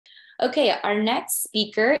Okay, our next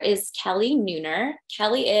speaker is Kelly Neuner.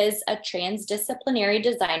 Kelly is a transdisciplinary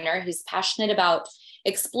designer who's passionate about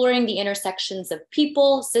exploring the intersections of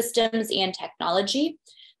people, systems, and technology.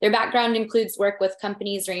 Their background includes work with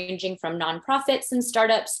companies ranging from nonprofits and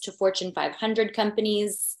startups to Fortune 500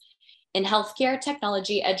 companies in healthcare,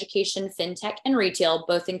 technology, education, fintech, and retail,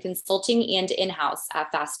 both in consulting and in-house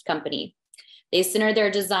at Fast Company. They center their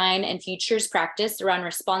design and futures practice around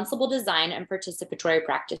responsible design and participatory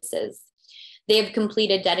practices. They have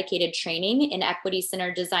completed dedicated training in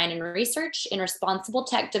equity-centered design and research in responsible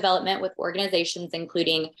tech development with organizations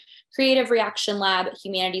including Creative Reaction Lab,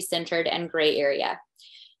 HmntyCntrd, and Gray Area.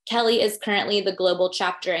 Kelly is currently the global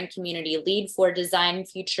chapter and community lead for Design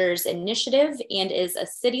Futures Initiative and is a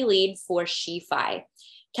city lead for SheFi.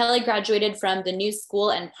 Kelly graduated from the new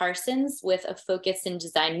School Parsons with a focus in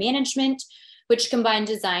design management, which combined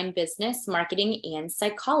design, business, marketing, and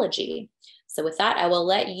psychology. So with that, I will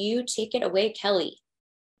let you take it away, Kelly.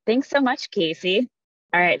 Thanks so much, Casey.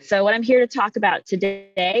 All right, so what I'm here to talk about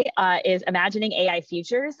today is imagining AI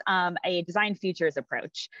futures, a design futures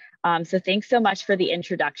approach. So thanks so much for the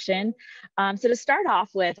introduction. So to start off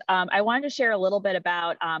with, I wanted to share a little bit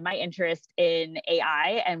about my interest in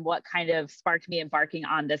AI and what kind of sparked me embarking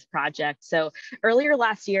on this project. So earlier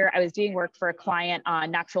last year, I was doing work for a client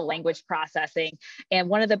on natural language processing. And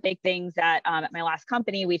one of the big things that at my last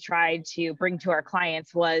company, we tried to bring to our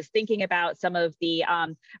clients was thinking about some of the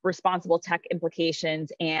responsible tech implications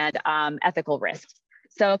and ethical risks.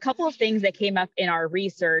 So a couple of things that came up in our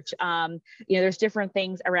research, there's different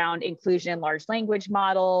things around inclusion in large language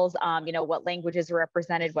models, what languages are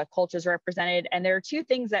represented, what cultures are represented. And there are two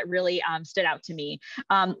things that really stood out to me.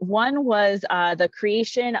 One was the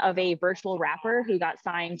creation of a virtual rapper who got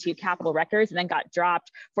signed to Capitol Records and then got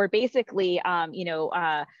dropped for basically,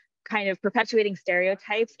 kind of perpetuating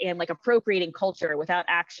stereotypes and like appropriating culture without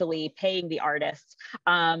actually paying the artists.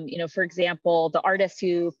 For example, the artist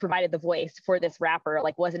who provided the voice for this rapper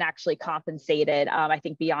wasn't actually compensated, I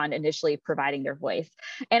think, beyond initially providing their voice.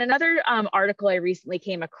 And another article I recently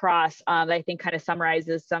came across that I think kind of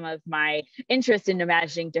summarizes some of my interest in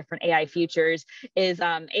imagining different AI futures is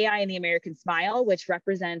AI in the American Smile, which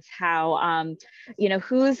represents how,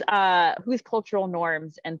 whose cultural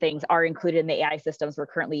norms and things are included in the AI systems we're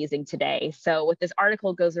currently using today. So what this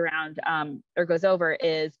article goes over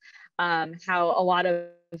is how a lot of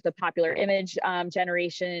the popular image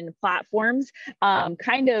generation platforms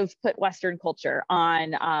kind of put Western culture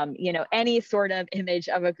on, any sort of image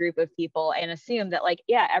of a group of people and assume that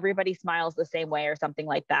everybody smiles the same way or something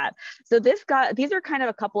like that. So these are kind of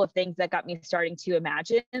a couple of things that got me starting to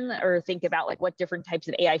imagine or think about what different types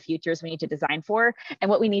of AI futures we need to design for and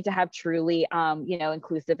what we need to have truly,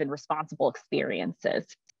 inclusive and responsible experiences.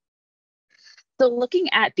 So looking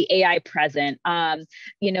at the AI present,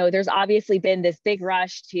 there's obviously been this big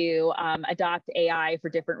rush to adopt AI for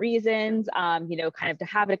different reasons, kind of to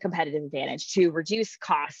have a competitive advantage, to reduce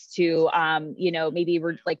costs, to, maybe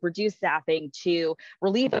reduce staffing, to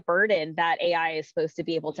relieve a burden that AI is supposed to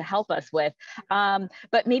be able to help us with,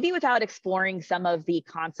 but maybe without exploring some of the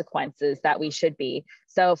consequences that we should be.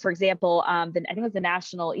 So for example, I think it was the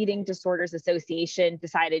National Eating Disorders Association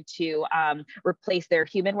decided to replace their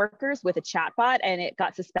human workers with a chatbot, and it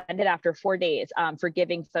got suspended after 4 days for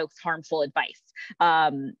giving folks harmful advice,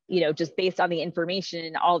 just based on the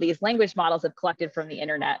information all these language models have collected from the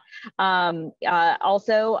internet.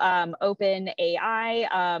 Also, OpenAI,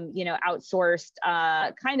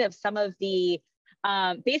 outsourced kind of some of the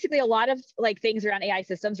basically a lot of things around AI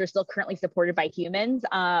systems are still currently supported by humans,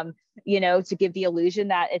 to give the illusion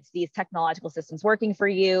that it's these technological systems working for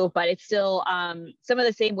you, but it's still some of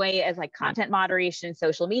the same way as content moderation and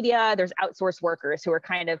social media. There's outsourced workers who are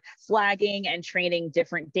kind of flagging and training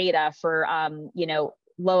different data for,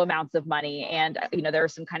 low amounts of money. And, there are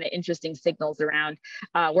some kind of interesting signals around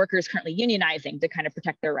workers currently unionizing to kind of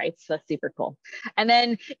protect their rights. So that's super cool. And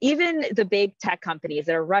then even the big tech companies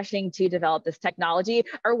that are rushing to develop this technology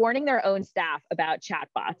are warning their own staff about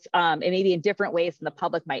chatbots, and maybe in different ways than the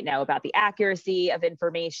public might know about the accuracy of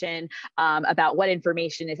information, about what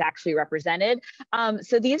information is actually represented.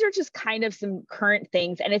 So these are just kind of some current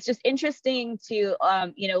things. And it's just interesting to,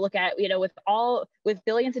 look at, with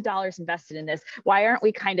billions of dollars invested in this, why aren't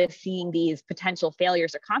we kind of seeing these potential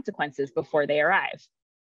failures or consequences before they arrive?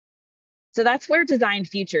 So that's where design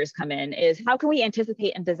futures come in, is how can we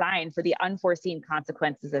anticipate and design for the unforeseen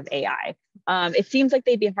consequences of AI? It seems like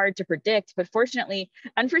they'd be hard to predict, but fortunately,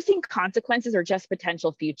 unforeseen consequences are just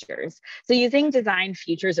potential futures. So using design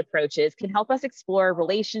futures approaches can help us explore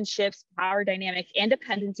relationships, power dynamics, and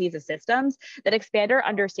dependencies of systems that expand our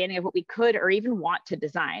understanding of what we could or even want to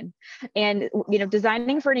design. And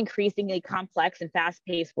designing for an increasingly complex and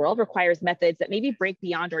fast-paced world requires methods that maybe break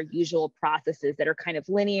beyond our usual processes that are kind of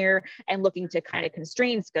linear and looking to kind of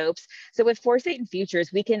constrain scopes. So with foresight and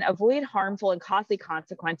futures, we can avoid harmful and costly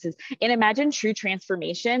consequences and imagine true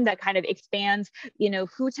transformation that kind of expands,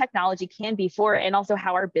 who technology can be for, and also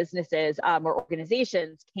how our businesses or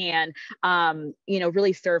organizations can,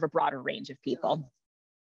 really serve a broader range of people.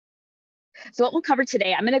 So what we'll cover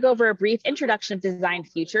today, I'm going to go over a brief introduction of design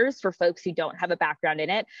futures for folks who don't have a background in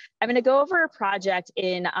it. I'm going to go over a project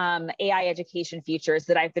in AI education futures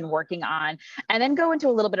that I've been working on, and then go into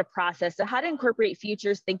a little bit of process. So how to incorporate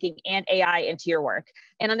futures thinking and AI into your work.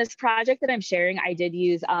 And on this project that I'm sharing, I did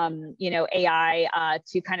use, AI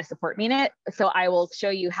to kind of support me in it. So I will show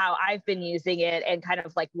you how I've been using it and kind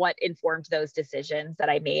of like what informed those decisions that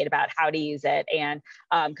I made about how to use it and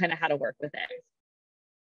kind of how to work with it.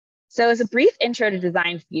 So as a brief intro to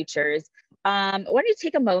design futures, I want you to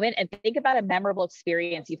take a moment and think about a memorable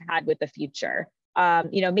experience you've had with the future.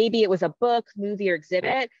 Maybe it was a book, movie, or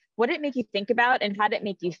exhibit. What did it make you think about, and how did it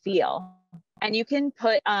make you feel? And you can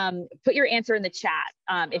put your answer in the chat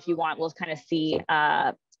if you want. We'll kind of see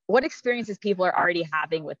what experiences people are already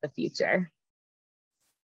having with the future.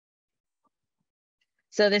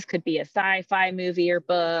 So this could be a sci-fi movie or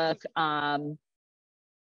book.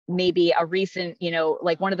 Maybe a recent,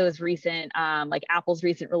 like one of those recent, like Apple's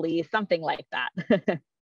recent release, something like that.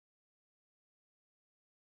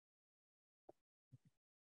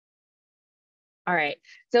 All right,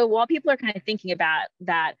 so while people are kind of thinking about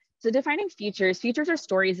that, so defining futures are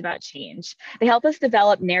stories about change. They help us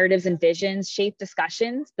develop narratives and visions, shape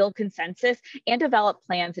discussions, build consensus, and develop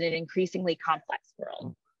plans in an increasingly complex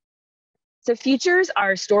world. So futures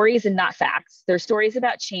are stories and not facts. They're stories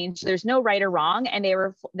about change. There's no right or wrong, and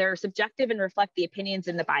they're subjective and reflect the opinions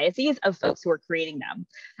and the biases of folks who are creating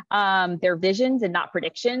them. They're visions and not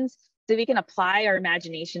predictions. So we can apply our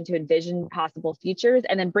imagination to envision possible futures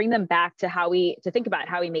and then bring them back to think about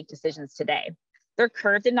how we make decisions today. They're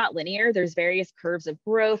curved and not linear. There's various curves of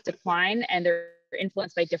growth, decline, and they're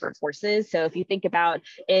influenced by different forces. So if you think about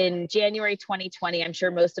in January 2020, I'm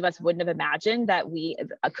sure most of us wouldn't have imagined that we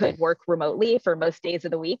could work remotely for most days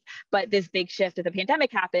of the week, but this big shift of the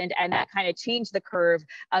pandemic happened, and that kind of changed the curve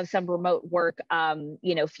of some remote work,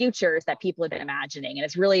 futures that people have been imagining, and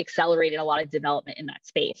it's really accelerated a lot of development in that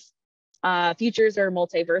space. Futures are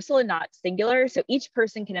multiversal and not singular. So each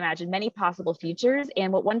person can imagine many possible futures,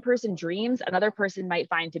 and what one person dreams, another person might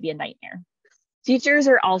find to be a nightmare. Futures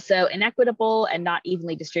are also inequitable and not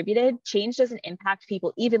evenly distributed. Change doesn't impact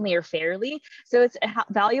people evenly or fairly. So it's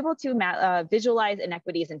valuable to visualize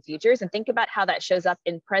inequities in futures and think about how that shows up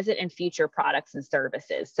in present and future products and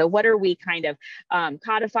services. So what are we kind of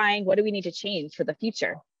codifying? What do we need to change for the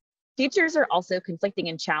future? Futures are also conflicting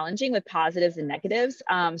and challenging with positives and negatives.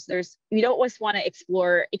 So we don't just want to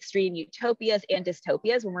explore extreme utopias and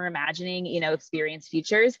dystopias when we're imagining, experience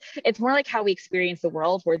futures. It's more like how we experience the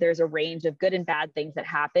world, where there's a range of good and bad things that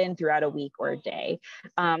happen throughout a week or a day.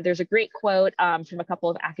 There's a great quote from a couple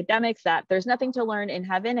of academics that there's nothing to learn in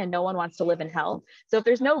heaven and no one wants to live in hell. So if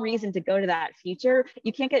there's no reason to go to that future,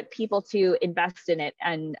 you can't get people to invest in it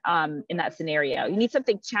and in that scenario. You need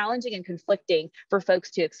something challenging and conflicting for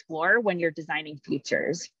folks to explore when you're designing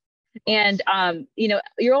futures. And,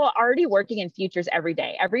 you're already working in futures every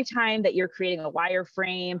day. Every time that you're creating a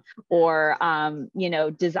wireframe or,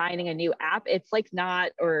 designing a new app, it's like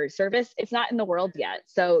or service, it's not in the world yet.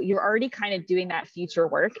 So you're already kind of doing that future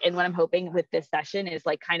work. And what I'm hoping with this session is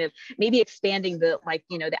like kind of maybe expanding the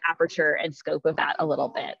aperture and scope of that a little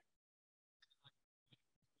bit.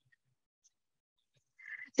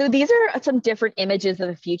 So these are some different images of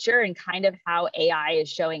the future and kind of how AI is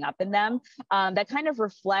showing up in them that kind of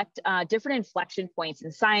reflect different inflection points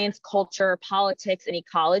in science, culture, politics, and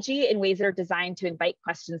ecology in ways that are designed to invite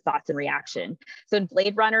questions, thoughts, and reaction. So in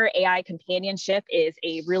Blade Runner, AI companionship is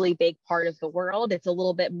a really big part of the world. It's a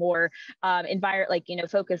little bit more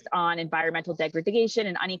focused on environmental degradation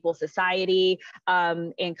and unequal society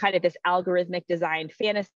and kind of this algorithmic designed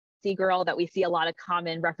fantasy girl that we see a lot of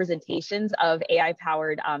common representations of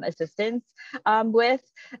AI-powered assistants with.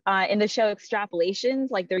 In the show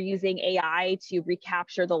Extrapolations, like they're using AI to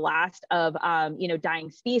recapture the last of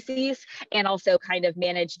dying species and also kind of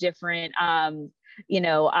manage different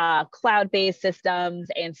cloud-based systems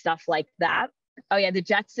and stuff like that. Oh yeah, the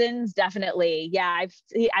Jetsons, definitely. Yeah,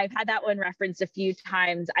 I've had that one referenced a few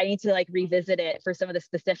times. I need to like revisit it for some of the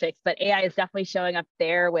specifics, but AI is definitely showing up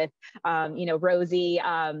there with, Rosie,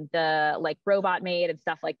 the like robot maid and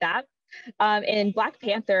stuff like that. In Black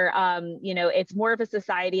Panther, it's more of a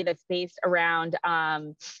society that's based around,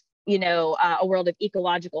 a world of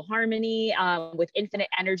ecological harmony with infinite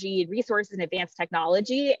energy, resources, and advanced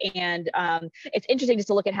technology. And it's interesting just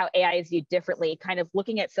to look at how AI is viewed differently, kind of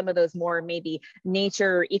looking at some of those more maybe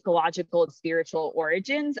nature, ecological, and spiritual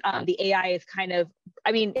origins. The AI is kind of,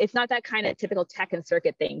 it's not that kind of typical tech and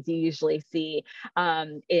circuit things you usually see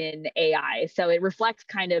in AI. So it reflects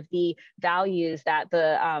kind of the values that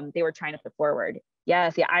they were trying to put forward.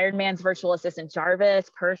 Yes, yeah, Iron Man's virtual assistant Jarvis,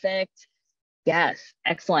 perfect. Yes,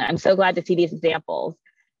 excellent. I'm so glad to see these examples.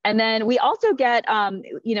 And then we also get,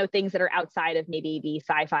 things that are outside of maybe the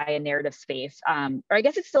sci-fi and narrative space, or I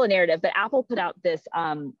guess it's still a narrative, but Apple put out this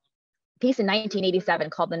piece in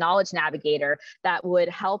 1987 called The Knowledge Navigator that would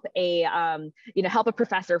help help a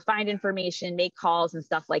professor find information, make calls and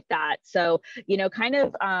stuff like that. So,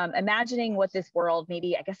 imagining what this world,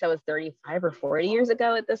 maybe, I guess that was 35 or 40 years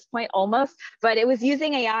ago at this point, almost, but it was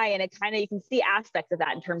using AI, and it kind of, you can see aspects of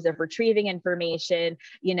that in terms of retrieving information,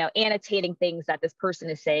 annotating things that this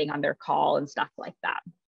person is saying on their call and stuff like that.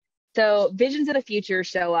 So visions of the future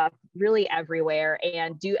show up really everywhere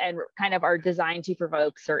and kind of are designed to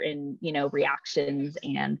provoke certain, reactions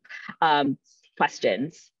and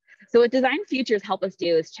questions. So what design futures help us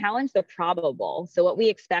do is challenge the probable. So what we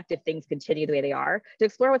expect if things continue the way they are, to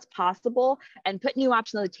explore what's possible and put new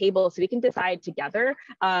options on the table so we can decide together,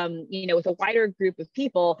 with a wider group of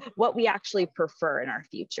people, what we actually prefer in our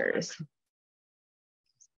futures.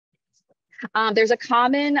 There's a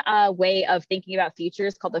common way of thinking about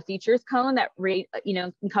futures called the futures cone that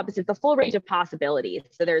encompasses the full range of possibilities.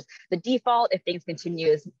 So there's the default if things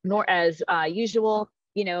continue as usual,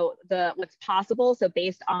 what's possible. So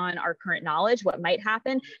based on our current knowledge, what might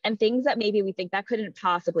happen, and things that maybe we think that couldn't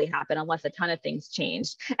possibly happen unless a ton of things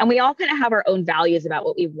changed. And we all kind of have our own values about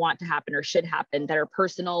what we want to happen or should happen that are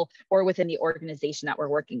personal or within the organization that we're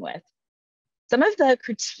working with. Some of the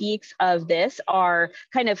critiques of this are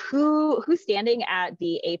kind of who's standing at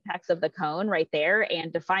the apex of the cone right there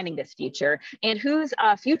and defining this future, and whose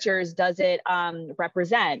futures does it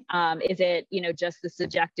represent? Is it, just the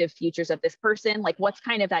subjective futures of this person? Like, what's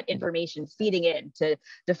kind of that information feeding in to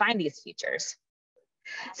define these futures?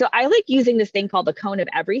 So I like using this thing called the cone of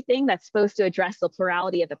everything that's supposed to address the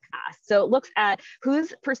plurality of the past. So it looks at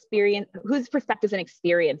whose perspectives and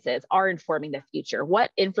experiences are informing the future. What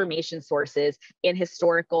information sources and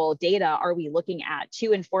historical data are we looking at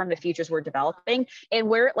to inform the futures we're developing? And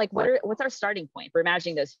what's our starting point for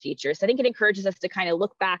imagining those futures? So I think it encourages us to kind of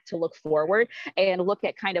look back to look forward and look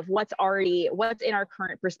at kind of what's in our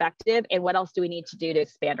current perspective and what else do we need to do to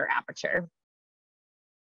expand our aperture.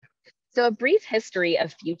 So a brief history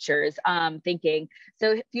of futures thinking.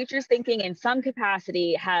 So futures thinking in some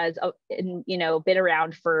capacity has, been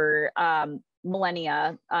around for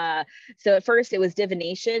millennia. So at first it was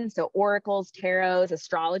divination. So oracles, tarots,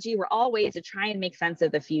 astrology were all ways to try and make sense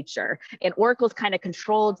of the future. And oracles kind of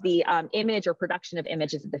controlled the image or production of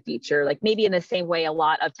images of the future, like maybe in the same way a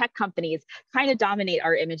lot of tech companies kind of dominate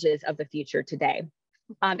our images of the future today.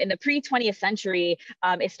 In the pre-20th century,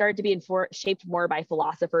 it started to be shaped more by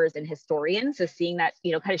philosophers and historians. So seeing that,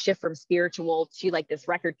 kind of shift from spiritual to like this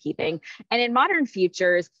record keeping. And in modern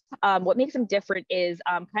futures, what makes them different is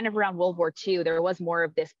kind of around World War II, there was more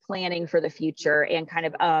of this planning for the future and kind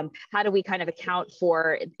of how do we kind of account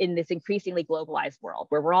for in this increasingly globalized world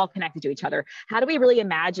where we're all connected to each other? How do we really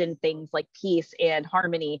imagine things like peace and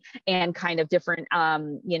harmony and kind of different,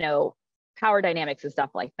 power dynamics and stuff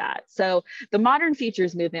like that. So the modern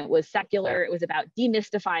futures movement was secular. It was about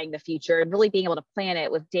demystifying the future and really being able to plan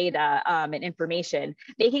it with data and information,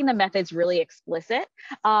 making the methods really explicit,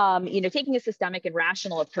 taking a systemic and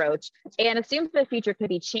rational approach, and assumes the future could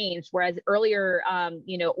be changed, whereas earlier,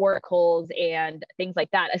 oracles and things like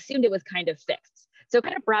that assumed it was kind of fixed. So it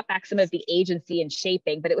kind of brought back some of the agency and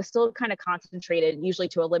shaping, but it was still kind of concentrated usually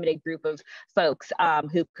to a limited group of folks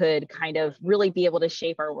who could kind of really be able to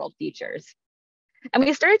shape our world futures. And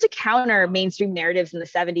we started to counter mainstream narratives in the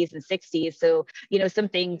 70s and 60s. So, some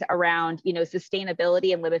things around,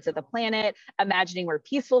 sustainability and limits of the planet, imagining more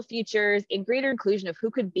peaceful futures, and greater inclusion of who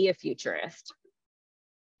could be a futurist.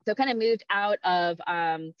 So kind of moved out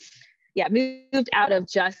of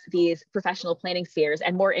just these professional planning spheres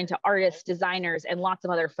and more into artists, designers, and lots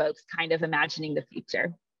of other folks kind of imagining the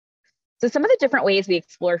future. So some of the different ways we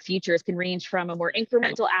explore futures can range from a more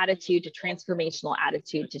incremental attitude to transformational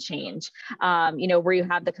attitude to change. Where you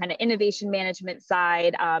have the kind of innovation management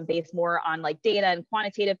side based more on like data and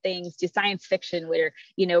quantitative things, to science fiction where,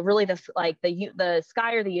 really the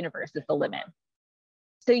sky or the universe is the limit.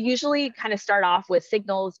 So usually kind of start off with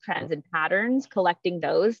signals, trends, and patterns, collecting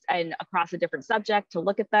those and across a different subject to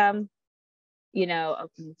look at them.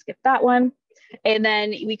 Skip that one. And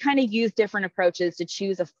then we kind of use different approaches to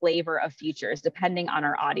choose a flavor of futures depending on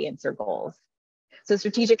our audience or goals. So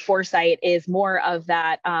strategic foresight is more of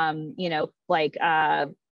that,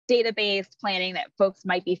 database planning that folks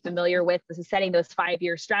might be familiar with. This is setting those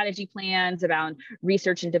 5-year strategy plans around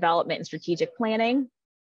research and development and strategic planning.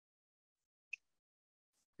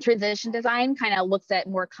 Transition design kind of looks at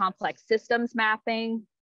more complex systems mapping.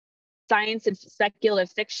 Science and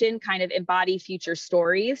speculative fiction kind of embody future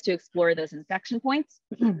stories to explore those inflection points.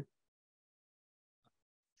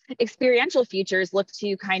 Experiential futures look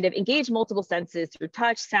to kind of engage multiple senses through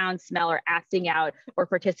touch, sound, smell, or acting out or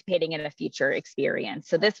participating in a future experience.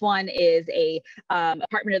 So this one is a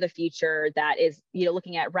apartment of the future that is,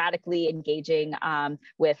 looking at radically engaging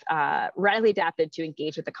radically adapted to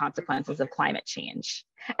engage with the consequences of climate change.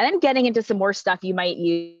 And then getting into some more stuff you might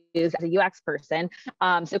use as a UX person.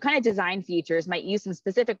 So kind of design futures might use some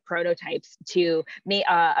specific prototypes to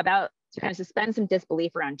kind of suspend some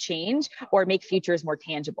disbelief around change or make futures more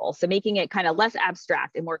tangible. So making it kind of less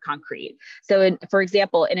abstract and more concrete. So for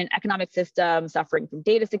example, in an economic system suffering from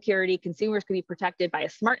data security, consumers could be protected by a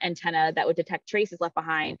smart antenna that would detect traces left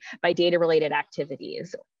behind by data-related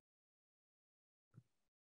activities.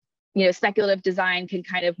 Speculative design can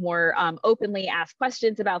kind of more openly ask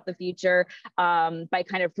questions about the future by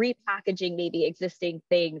kind of repackaging maybe existing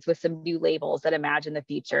things with some new labels that imagine the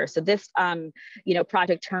future. So this,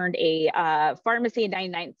 project turned a pharmacy and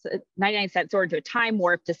 99-cent store into a time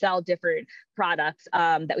warp to sell different products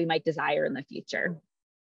that we might desire in the future.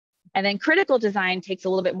 And then critical design takes a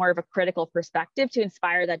little bit more of a critical perspective to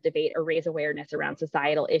inspire that debate or raise awareness around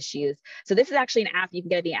societal issues. So this is actually an app you can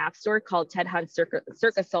get in the App Store called Ted Hunt's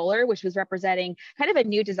Circa Solar, which was representing kind of a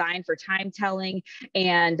new design for time telling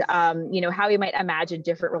and how we might imagine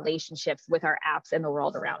different relationships with our apps and the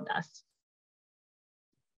world around us.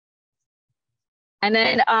 And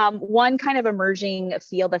then one kind of emerging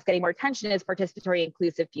field that's getting more attention is participatory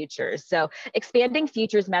inclusive futures. So expanding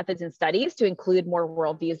futures methods and studies to include more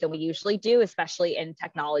worldviews than we usually do, especially in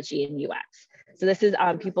technology and UX. So this is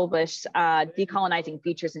People Bush's Decolonizing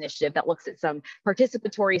Futures initiative that looks at some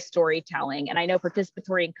participatory storytelling. And I know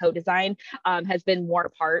participatory and co-design has been more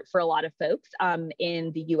a part for a lot of folks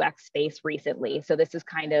in the UX space recently. So this is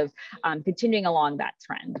kind of continuing along that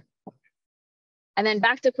trend. And then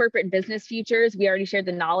back to corporate and business futures, we already shared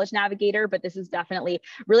the knowledge navigator, but this is definitely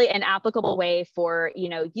really an applicable way for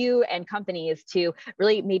you and companies to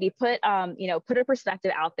really maybe put a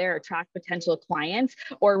perspective out there, attract potential clients,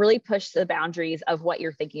 or really push the boundaries of what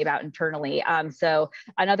you're thinking about internally. So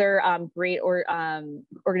another great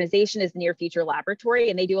organization is the Near Future Laboratory,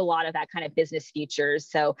 and they do a lot of that kind of business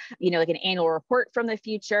futures. So like an annual report from the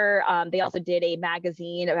future. They also did a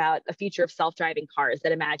magazine about a future of self-driving cars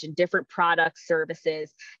that imagine different products, services,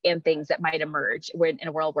 and things that might emerge in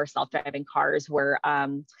a world where self-driving cars were,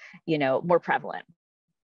 more prevalent.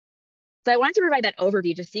 So I wanted to provide that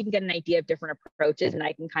overview just so you can get an idea of different approaches, and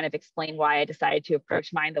I can kind of explain why I decided to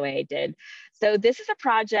approach mine the way I did. So this is a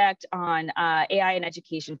project on AI and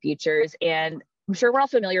education futures, and I'm sure we're all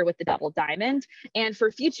familiar with the double diamond. And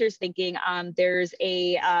for futures thinking, there's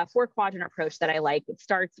a 4-quadrant approach that I like. It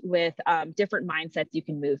starts with different mindsets you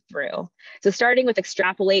can move through. So starting with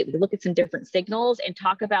extrapolate, we look at some different signals and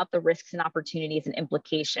talk about the risks and opportunities and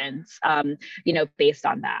implications, based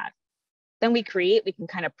on that. Then we can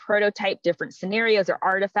kind of prototype different scenarios or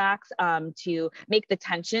artifacts to make the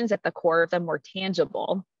tensions at the core of them more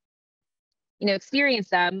tangible. Experience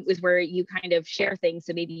them is where you kind of share things.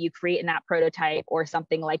 So maybe you create in that prototype or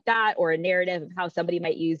something like that, or a narrative of how somebody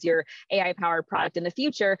might use your AI powered product in the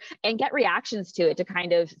future and get reactions to it to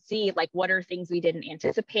kind of see like, what are things we didn't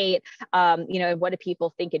anticipate, and what do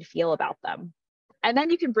people think and feel about them? And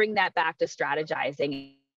then you can bring that back to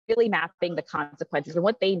strategizing, really mapping the consequences and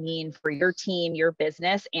what they mean for your team, your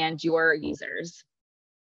business, and your users.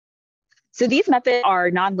 So these methods are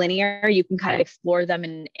nonlinear. You can kind of explore them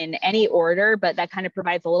in any order, but that kind of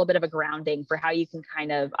provides a little bit of a grounding for how you can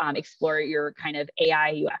kind of explore your kind of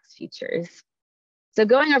AI UX futures. So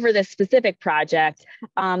going over this specific project,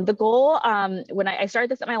 the goal, when I started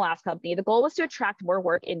this at my last company, the goal was to attract more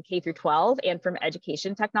work in K through 12 and from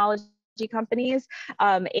education technology companies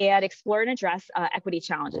and explore and address equity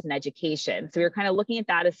challenges in education. So we were kind of looking at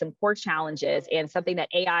that as some core challenges and something that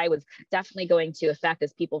AI was definitely going to affect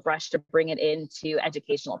as people rush to bring it into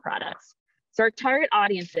educational products. So our target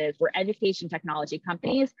audiences were education technology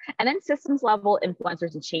companies and then systems level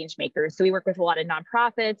influencers and change makers. So we work with a lot of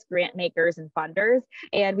nonprofits, grant makers, and funders.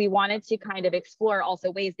 And we wanted to kind of explore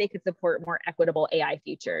also ways they could support more equitable AI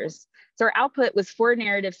futures. So our output was 4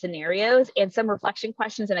 narrative scenarios and some reflection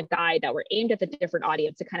questions and a guide that were aimed at the different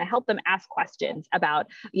audience to kind of help them ask questions about,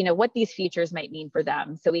 what these futures might mean for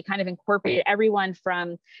them. So we kind of incorporated everyone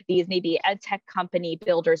from these maybe ed tech company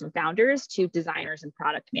builders and founders to designers and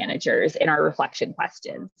product managers in our reflection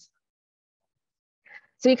questions.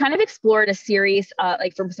 So we kind of explored a series,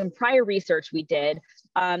 like from some prior research we did,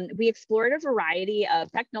 we explored a variety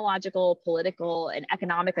of technological, political, and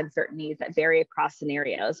economic uncertainties that vary across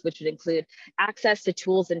scenarios, which would include access to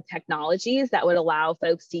tools and technologies that would allow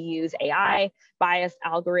folks to use AI, biased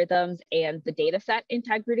algorithms, and the data set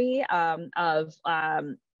integrity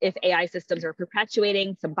if AI systems are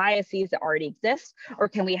perpetuating some biases that already exist, or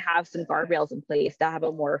can we have some guardrails in place that have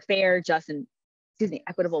a more fair, just, and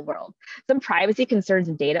equitable world. Some privacy concerns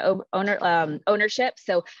and data ownership.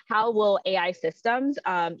 So how will AI systems,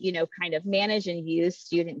 kind of manage and use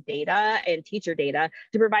student data and teacher data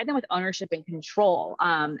to provide them with ownership and control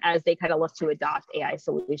as they kind of look to adopt AI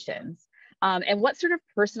solutions? And what sort of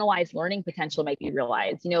personalized learning potential might be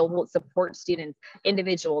realized? Will it support students'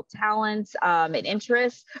 individual talents and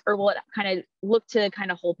interests, or will it kind of look to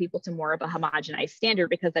kind of hold people to more of a homogenized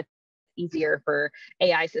standard because that's easier for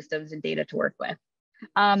AI systems and data to work with?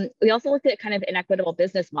 We also looked at kind of inequitable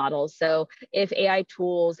business models. So if AI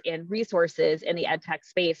tools and resources in the ed tech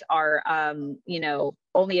space are,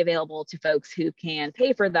 only available to folks who can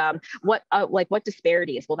pay for them, what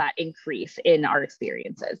disparities will that increase in our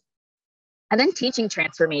experiences? And then teaching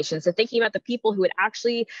transformation. So thinking about the people who would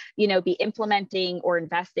actually, be implementing or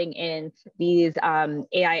investing in these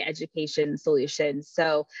AI education solutions.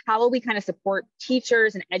 So how will we kind of support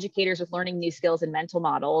teachers and educators with learning new skills and mental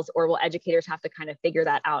models, or will educators have to kind of figure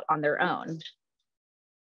that out on their own?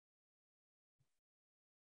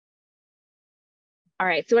 All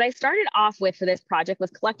right, so what I started off with for this project was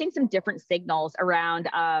collecting some different signals around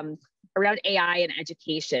AI and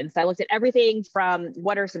education. So I looked at everything from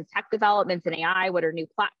what are some tech developments in AI, what are new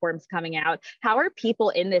platforms coming out, how are people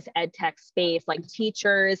in this ed tech space, like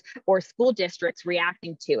teachers or school districts,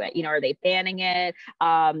 reacting to it? Are they banning it?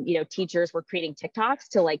 Teachers were creating TikToks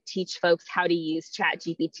to like teach folks how to use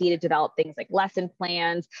ChatGPT to develop things like lesson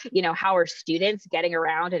plans. How are students getting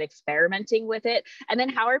around and experimenting with it? And then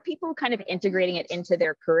how are people kind of integrating it into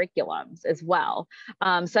their curriculums as well?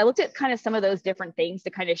 So I looked at kind of some of those different things to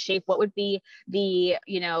kind of shape what would be the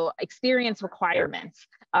experience requirements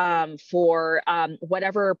for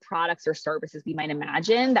whatever products or services we might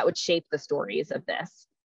imagine that would shape the stories of this.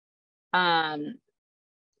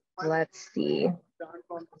 Let's see.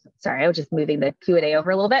 Sorry, I was just moving the Q&A over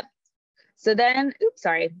a little bit. So then,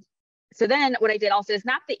 So then what I did also is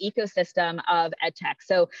map the ecosystem of EdTech.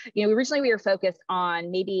 So, originally we were focused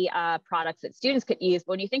on maybe products that students could use,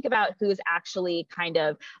 but when you think about who's actually kind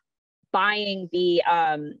of buying the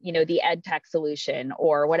the ed tech solution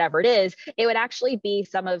or whatever it is, it would actually be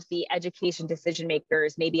some of the education decision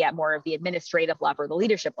makers, maybe at more of the administrative level or the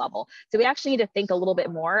leadership level. So we actually need to think a little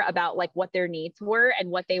bit more about like what their needs were and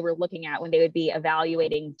what they were looking at when they would be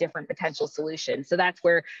evaluating different potential solutions. So that's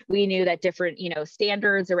where we knew that different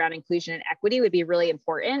standards around inclusion and equity would be really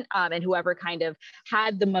important, and whoever kind of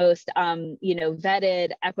had the most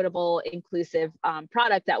vetted, equitable, inclusive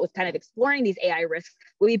product that was kind of exploring these AI risks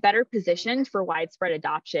would be better positioned for widespread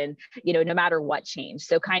adoption, no matter what change.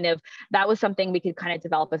 So kind of that was something we could kind of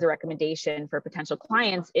develop as a recommendation for potential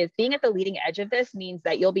clients, is being at the leading edge of this means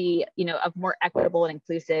that you'll be, of more equitable and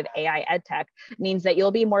inclusive AI ed tech, means that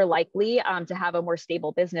you'll be more likely to have a more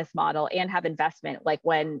stable business model and have investment, like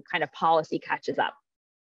when kind of policy catches up.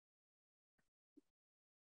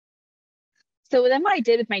 So then what I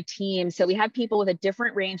did with my team, so we have people with a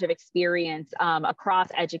different range of experience across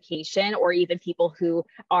education, or even people who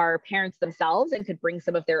are parents themselves and could bring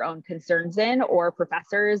some of their own concerns in, or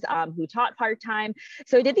professors who taught part-time.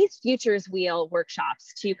 So I did these Futures Wheel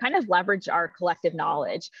workshops to kind of leverage our collective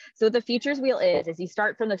knowledge. So what the Futures Wheel is you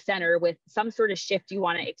start from the center with some sort of shift you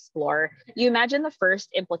want to explore. You imagine the first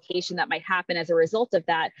implication that might happen as a result of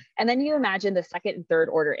that, and then you imagine the second and third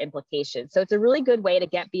order implications. So it's a really good way to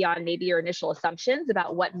get beyond maybe your initial assumptions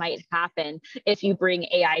about what might happen if you bring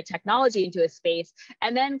AI technology into a space,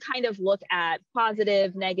 and then kind of look at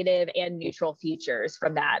positive, negative, and neutral futures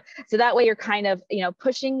from that. So that way you're kind of,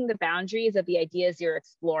 pushing the boundaries of the ideas you're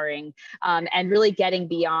exploring, and really getting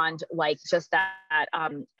beyond like just that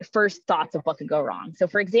first thoughts of what could go wrong. So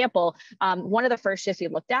for example, one of the first shifts we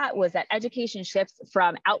looked at was that education shifts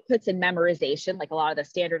from outputs and memorization, like a lot of the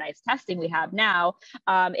standardized testing we have now,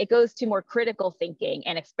 it goes to more critical thinking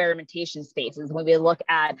and experimentation spaces when we look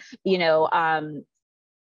at,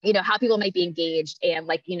 how people might be engaged and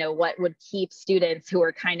what would keep students who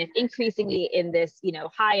are kind of increasingly in this,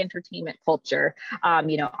 high entertainment culture,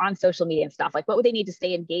 on social media and stuff, like what would they need to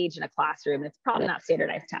stay engaged in a classroom? And it's probably not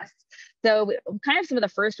standardized tests. So kind of some of the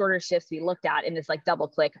first order shifts we looked at in this double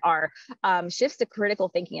click are shifts to critical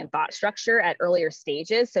thinking and thought structure at earlier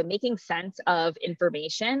stages. So making sense of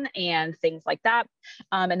information and things like that.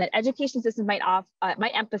 And then education systems might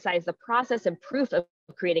emphasize the process and proof of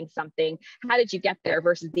creating something. How did you get there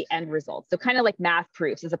versus the end result? So kind of like math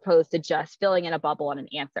proofs as opposed to just filling in a bubble on an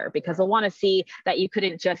answer, because they'll want to see that you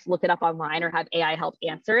couldn't just look it up online or have AI help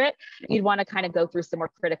answer it. You'd want to kind of go through some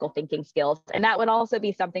more critical thinking skills. And that would also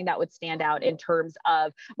be something that would stand out in terms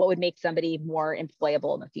of what would make somebody more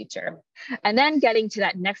employable in the future. And then getting to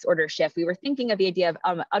that next order shift, we were thinking of the idea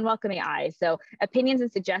of unwelcome AI. So opinions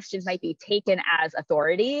and suggestions might be taken as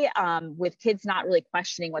authority, with kids not really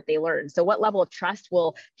questioning what they learned. So what level of trust will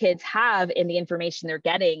kids have in the information they're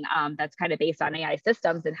getting, that's kind of based on AI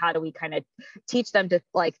systems, and how do we kind of teach them to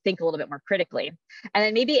think a little bit more critically? And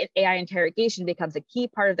then maybe AI interrogation becomes a key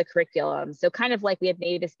part of the curriculum. So kind of like we have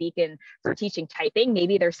native speaking for teaching typing,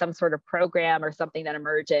 maybe there's some sort of program or something that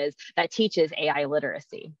emerges that teaches AI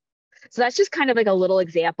literacy. So that's just kind of like a little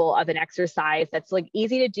example of an exercise that's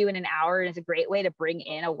easy to do in an hour, and is a great way to bring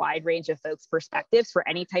in a wide range of folks' perspectives for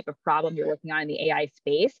any type of problem you're working on in the AI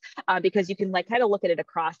space, because you can kind of look at it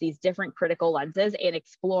across these different critical lenses and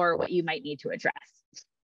explore what you might need to address.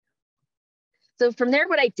 So from there,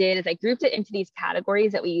 what I did is I grouped it into these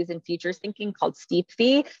categories that we use in futures thinking called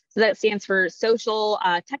STEEPFI. So that stands for social,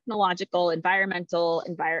 technological, environmental,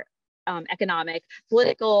 economic,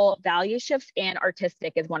 political, value shifts, and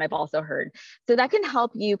artistic is one I've also heard. So that can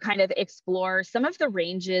help you kind of explore some of the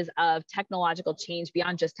ranges of technological change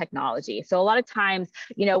beyond just technology. So a lot of times,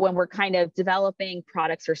 when we're kind of developing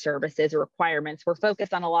products or services or requirements, we're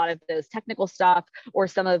focused on a lot of those technical stuff or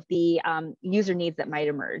some of the user needs that might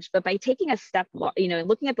emerge. But by taking a step, and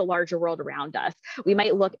looking at the larger world around us, we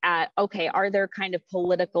might look at, okay, are there kind of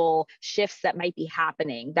political shifts that might be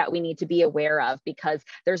happening that we need to be aware of because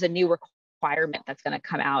there's a new requirement that's going to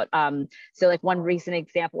come out. So one recent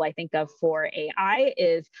example I think of for AI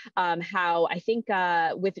is how I think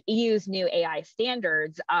with EU's new AI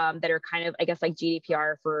standards that are kind of, I guess, like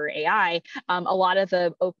GDPR for AI, a lot of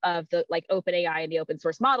the open AI and the open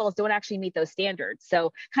source models don't actually meet those standards.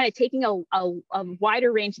 So kind of taking a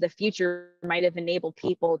wider range of the future might have enabled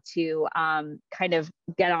people to kind of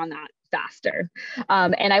get on that faster.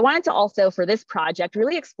 And I wanted to also, for this project,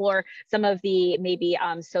 really explore some of the maybe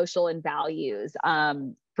social and values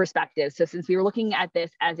perspectives. So since we were looking at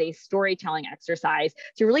this as a storytelling exercise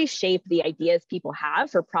to really shape the ideas people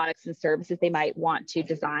have for products and services they might want to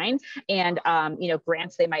design, and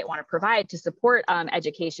grants they might want to provide to support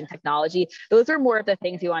education technology, those are more of the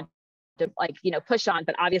things you want to push on,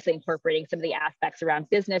 but obviously incorporating some of the aspects around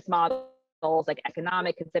business models, like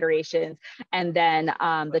economic considerations, and then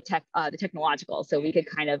the technological. So we could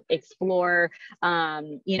kind of explore,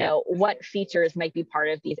 what features might be part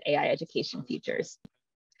of these AI education features.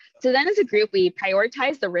 So then as a group, we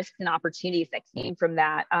prioritized the risks and opportunities that came from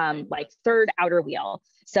that third outer wheel.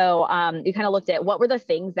 So we kind of looked at what were the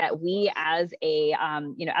things that we as a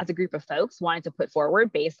group of folks wanted to put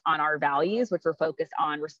forward based on our values, which were focused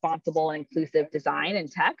on responsible and inclusive design and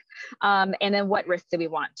tech. And then what risks do we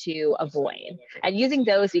want to avoid? And using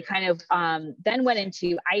those, we kind of then went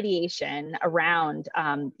into ideation around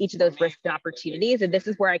each of those risks and opportunities. And this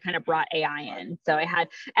is where I kind of brought AI in. So I had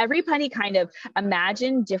everybody kind of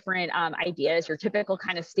imagine different ideas, your typical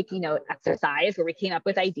kind of sticky note exercise where we came up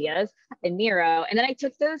with ideas in Miro. And then I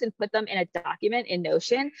took those and put them in a document in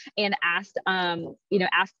Notion and asked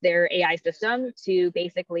their AI system to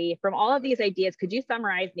basically, from all of these ideas, could you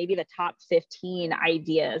summarize maybe the top 15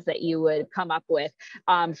 ideas that you would come up with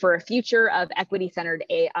for a future of equity-centered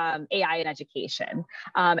AI in education?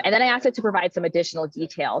 And then I asked it to provide some additional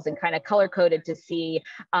details and kind of color-coded to see,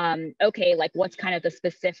 okay, what's kind of the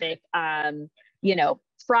specific,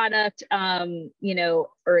 product,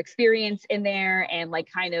 or experience in there, and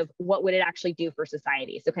kind of what would it actually do for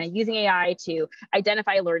society. So kind of using AI to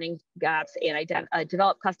identify learning gaps and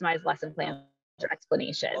develop customized lesson plans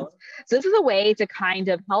explanations. So this is a way to kind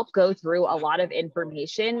of help go through a lot of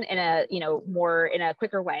information in a, more in a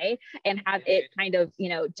quicker way, and have it kind of,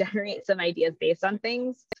 generate some ideas based on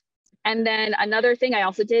things. And then another thing I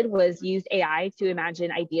also did was use AI to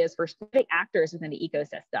imagine ideas for specific actors within the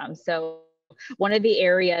ecosystem. So one of the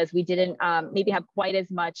areas we didn't maybe have quite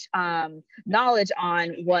as much knowledge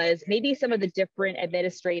on was maybe some of the different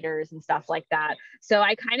administrators and stuff like that. So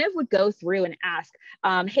I kind of would go through and ask,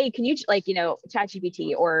 hey, can you,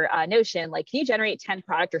 ChatGPT or Notion, can you generate 10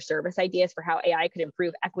 product or service ideas for how AI could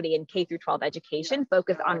improve equity in K through 12 education,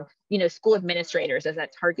 focus on, school administrators as that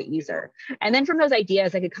target user. And then from those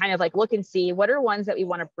ideas, I could kind of look and see what are ones that we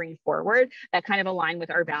want to bring forward that kind of align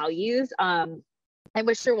with our values. And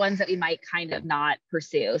which are ones that we might kind of not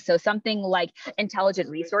pursue. So something like intelligent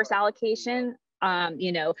resource allocation,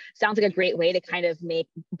 sounds like a great way to kind of make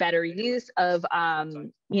better use of,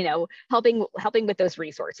 helping with those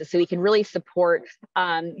resources. So we can really support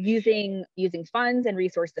using funds and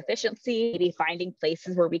resource efficiency, maybe finding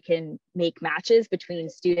places where we can make matches between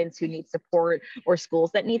students who need support or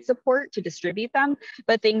schools that need support to distribute them.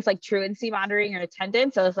 But things like truancy monitoring or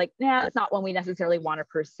attendance, I was like, nah, it's not one we necessarily want to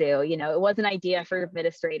pursue. It was an idea for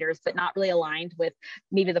administrators, but not really aligned with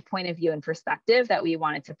maybe the point of view and perspective that we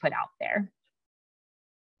wanted to put out there.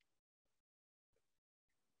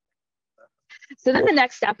 So then the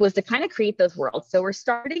next step was to kind of create those worlds. So we're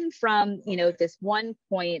starting from, this one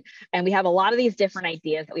point, and we have a lot of these different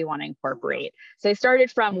ideas that we want to incorporate. So I started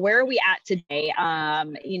from where are we at today?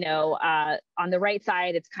 On the right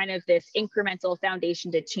side, it's kind of this incremental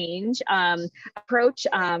foundation to change approach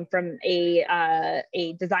from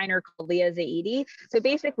a designer called Leah Zaidi. So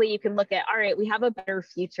basically you can look at, all right, we have a better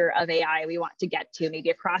future of AI we want to get to,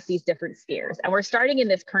 maybe across these different spheres. And we're starting in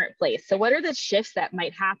this current place. So what are the shifts that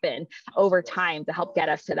might happen over time to help get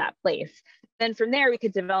us to that place? Then from there, we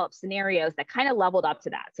could develop scenarios that kind of leveled up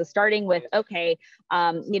to that. So starting with, okay,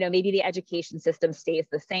 maybe the education system stays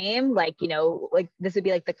the same, this would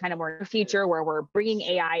be the kind of more future where we're bringing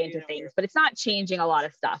AI into things, but it's not changing a lot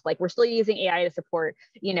of stuff. We're still using AI to support,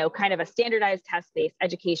 kind of a standardized test-based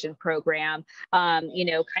education program, kind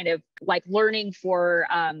of learning for,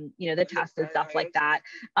 the tests and stuff like that.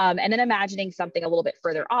 And then imagining something a little bit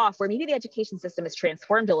further off where maybe the education system is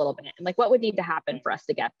transformed a little bit, and what would need to happen for us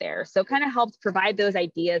to get there. So kind of helps provide those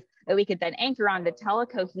ideas that we could then anchor on to tell a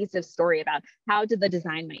cohesive story about how did the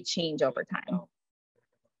design might change over time.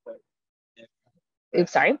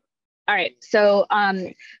 Oops, sorry. All right, so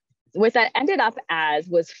what that ended up as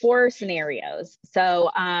was 4 scenarios. So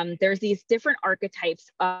there's these different archetypes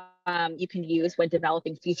you can use when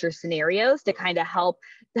developing future scenarios to kind of help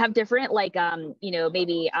have different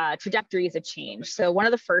maybe trajectories of change. So one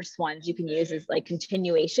of the first ones you can use is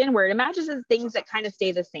continuation, where it imagines things that kind of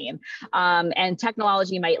stay the same, and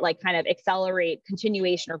technology might kind of accelerate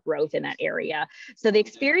continuation or growth in that area. So the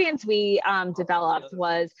experience we developed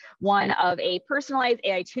was one of a personalized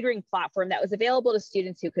AI tutoring platform that was available to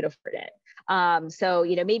students who could afford it. So,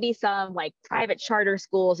 maybe some private charter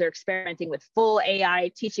schools are experimenting with full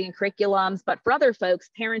AI teaching curriculums, but for other folks,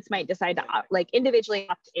 parents might decide to individually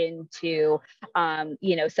opt into,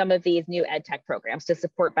 some of these new ed tech programs to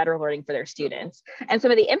support better learning for their students. And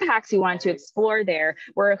some of the impacts we wanted to explore there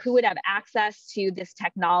were who would have access to this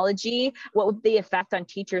technology, what would the effect on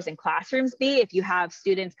teachers and classrooms be if you have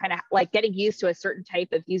students kind of getting used to a certain type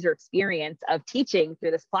of user experience of teaching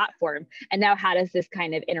through this platform, and now how does this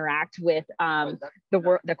kind of interact with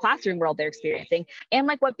the classroom world they're experiencing, and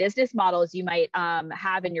what business models you might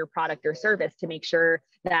have in your product or service to make sure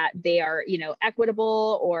that they are,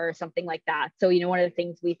 equitable or something like that. So, one of the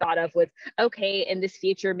things we thought of was, okay, in this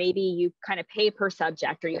future, maybe you kind of pay per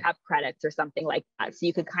subject or you have credits or something like that. So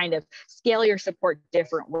you could kind of scale your support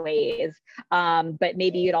different ways. But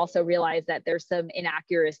maybe you'd also realize that there's some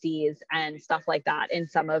inaccuracies and stuff like that in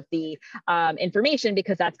some of the information,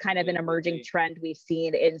 because that's kind of an emerging trend we've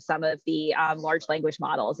seen in some of the large language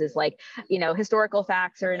models is historical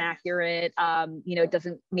facts are inaccurate, it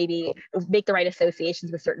doesn't maybe make the right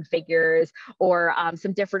associations with certain figures, or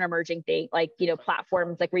some different emerging things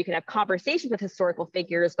platforms where you can have conversations with historical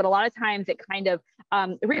figures, but a lot of times it kind of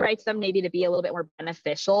rewrites them maybe to be a little bit more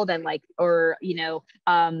beneficial than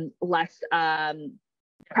less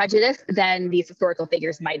prejudice than these historical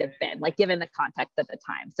figures might have been, given the context at the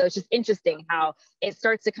time. So it's just interesting how it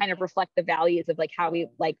starts to kind of reflect the values of how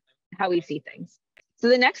we see things. So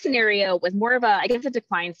the next scenario was more of a, I guess, a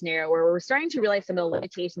decline scenario where we're starting to realize some of the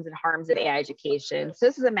limitations and harms of AI education. So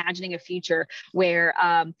this is imagining a future where,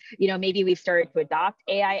 maybe we've started to adopt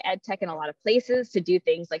AI ed tech in a lot of places to do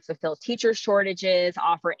things like fulfill teacher shortages,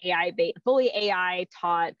 offer fully AI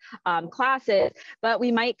taught classes, but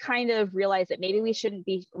we might kind of realize that maybe we should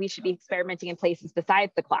be experimenting in places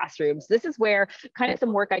besides the classrooms. This is where kind of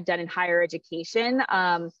some work I've done in higher education.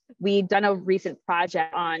 We've done a recent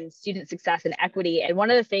project on student success and equity. And one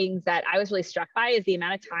of the things that I was really struck by is the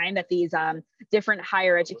amount of time that these different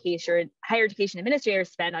higher education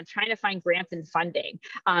administrators spend on trying to find grants and funding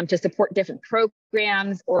to support different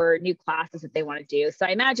programs or new classes that they want to do. So I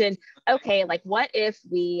imagine, okay, like what if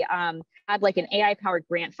we had like an AI powered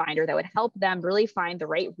grant finder that would help them really find the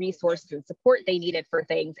right resources and support they needed for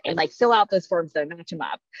things and like fill out those forms that match them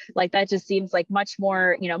up. Like that just seems like much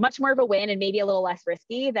more of a win and maybe a little less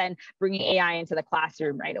risky than bringing AI into the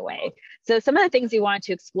classroom right away. So some of the things we wanted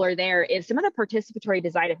to explore there is some of the participatory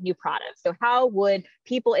design of new products. So how would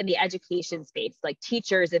people in the education space, like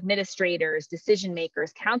teachers, administrators, decision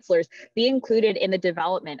makers, counselors, be included in the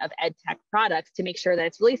development of ed tech products to make sure that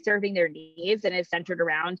it's really serving their needs and is centered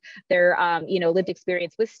around their lived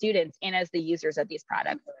experience with students and as the users of these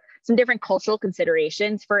products. Some different cultural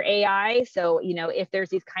considerations for AI. So, if there's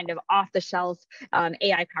these kind of off-the-shelf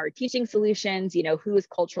AI-powered teaching solutions, whose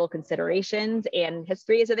cultural considerations and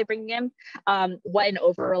histories are they bringing in, what an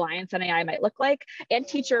over-reliance on AI might look like, and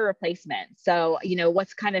teacher replacement. So,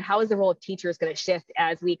 how is the role of teachers going to shift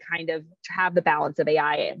as we kind of have the balance of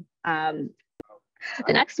AI?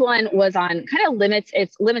 The next one was on kind of limits.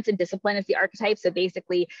 It's limits and discipline as the archetype. So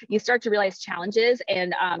basically, you start to realize challenges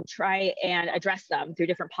and try and address them through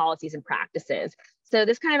different policies and practices. So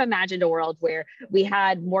this kind of imagined a world where we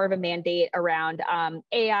had more of a mandate around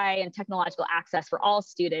AI and technological access for all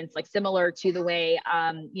students, like similar to the way,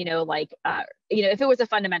 if it was a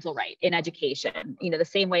fundamental right in education, the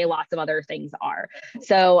same way lots of other things are.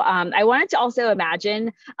 So I wanted to also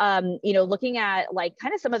imagine, looking at like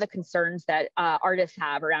kind of some of the concerns that artists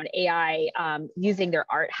have around AI using their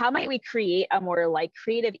art. How might we create a more like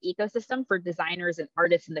creative ecosystem for designers and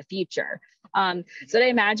artists in the future? So what I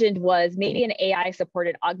imagined was maybe an AI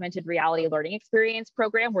supported augmented reality learning experience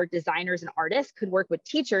program where designers and artists could work with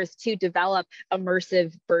teachers to develop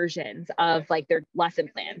immersive versions of like their lesson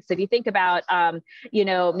plans. So if you think about,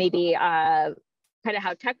 maybe kind of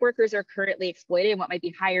how tech workers are currently exploited and what might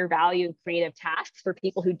be higher value and creative tasks for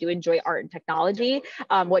people who do enjoy art and technology,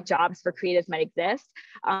 what jobs for creatives might exist.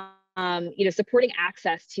 Supporting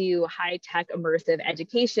access to high-tech immersive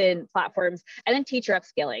education platforms, and then teacher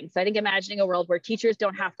upskilling. So I think imagining a world where teachers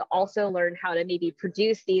don't have to also learn how to maybe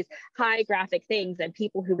produce these high graphic things, and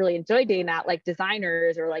people who really enjoy doing that, like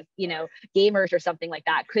designers or like, gamers or something like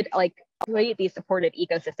that, could like create these supportive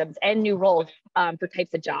ecosystems and new roles for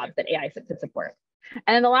types of jobs that AI could support.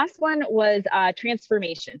 And then the last one was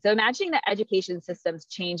transformation. So imagining that education systems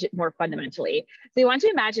change more fundamentally. So you want to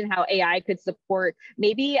imagine how AI could support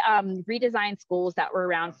maybe redesign schools that were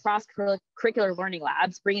around cross-curricular learning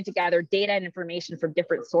labs, bringing together data and information from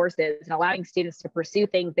different sources and allowing students to pursue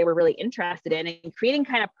things they were really interested in and creating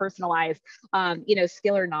kind of personalized,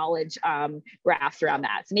 skill or knowledge graphs around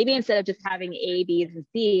that. So maybe instead of just having A, B's, and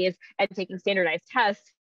C's and taking standardized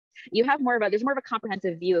tests, you have there's more of a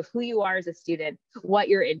comprehensive view of who you are as a student, what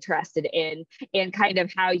you're interested in, and kind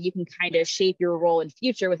of how you can kind of shape your role in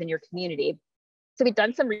future within your community. So we've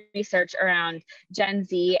done some research around Gen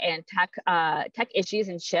Z and tech issues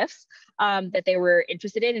and shifts that they were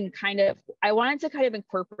interested in, and I wanted to kind of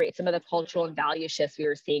incorporate some of the cultural and value shifts we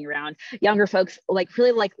were seeing around younger folks,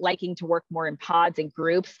 really liking to work more in pods and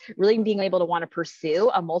groups, really being able to want to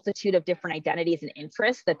pursue a multitude of different identities and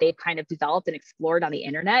interests that they've kind of developed and explored on the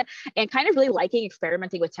internet, and kind of really liking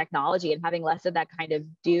experimenting with technology and having less of that kind of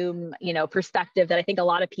doom, perspective that I think a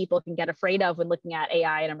lot of people can get afraid of when looking at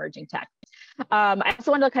AI and emerging tech. I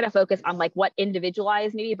also wanted to kind of focus on like what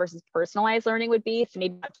individualized maybe versus personalized learning would be. So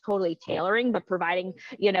maybe not totally tailoring, but providing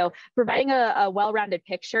a well-rounded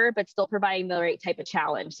picture, but still providing the right type of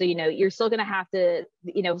challenge. So, you're still going to have to,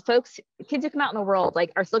 kids who come out in the world,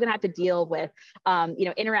 like are still going to have to deal with,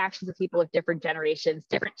 interactions with people of different generations,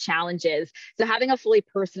 different challenges. So having a fully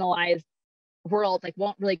personalized world, like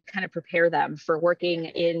won't really kind of prepare them for working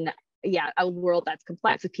in a world that's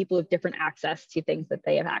complex with people with different access to things that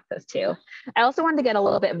they have access to. I also wanted to get a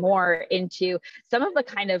little bit more into some of the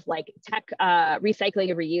kind of like tech recycling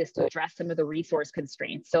and reuse to address some of the resource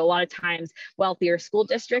constraints. So a lot of times wealthier school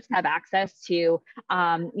districts have access to,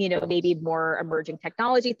 maybe more emerging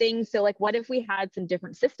technology things. So like, what if we had some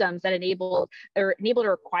different systems that enabled or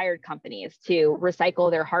required companies to recycle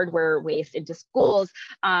their hardware waste into schools,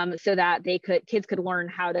 so that kids could learn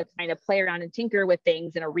how to kind of play around and tinker with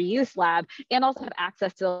things in a reuse lab, and also have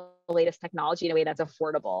access to the latest technology in a way that's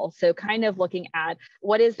affordable. So kind of looking at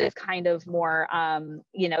what is this kind of more,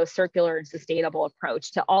 circular and sustainable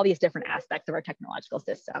approach to all these different aspects of our technological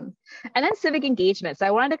system. And then civic engagement. So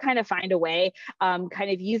I wanted to kind of find a way, kind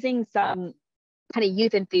of using some kind of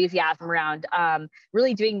youth enthusiasm around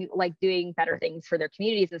really doing better things for their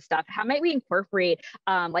communities and stuff. How might we incorporate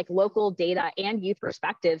like local data and youth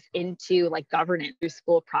perspectives into like governance through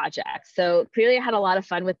school projects? So clearly I had a lot of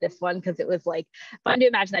fun with this one because it was like fun to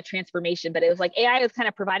imagine that transformation, but it was like AI was kind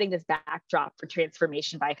of providing this backdrop for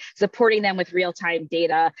transformation by supporting them with real-time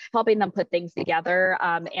data, helping them put things together,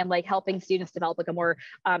 and like helping students develop like a more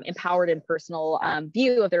empowered and personal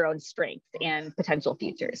view of their own strengths and potential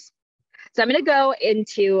futures. So I'm going to go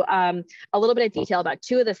into a little bit of detail about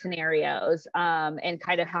two of the scenarios and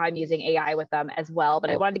kind of how I'm using AI with them as well.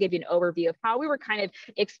 But I wanted to give you an overview of how we were kind of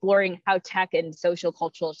exploring how tech and social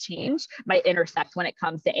cultural change might intersect when it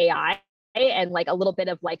comes to AI. And like a little bit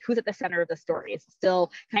of like, who's at the center of the story? Is it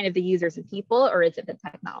still kind of the users and people, or is it the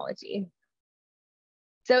technology?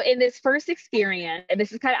 So in this first experience, and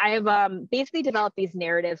this is kind of, I have basically developed these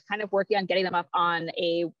narratives, kind of working on getting them up on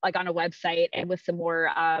a website and with some more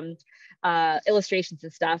illustrations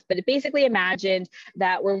and stuff. But it basically imagined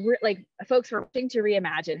that folks were wanting to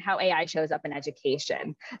reimagine how AI shows up in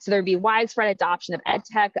education. So there'd be widespread adoption of ed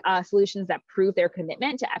tech solutions that prove their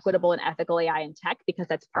commitment to equitable and ethical AI in tech, because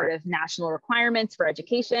that's part of national requirements for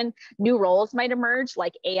education. New roles might emerge,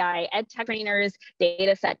 like AI ed tech trainers,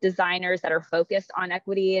 data set designers that are focused on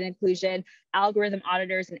equity and inclusion, algorithm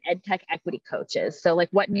auditors, and ed tech equity coaches. So like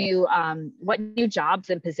what new jobs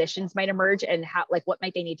and positions might emerge, and how, like, what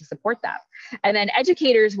might they need to support that? And then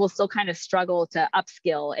educators will still kind of struggle to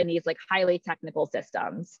upskill in these like highly technical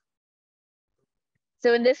systems.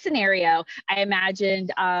 So in this scenario, I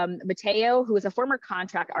imagined Mateo, who is a former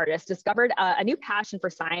contract artist, discovered a new passion for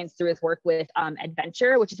science through his work with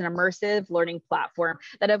Adventure, which is an immersive learning platform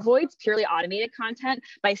that avoids purely automated content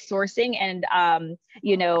by sourcing and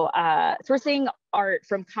sourcing art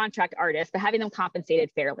from contract artists, but having them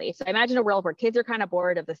compensated fairly. So I imagine a world where kids are kind of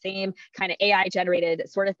bored of the same kind of AI generated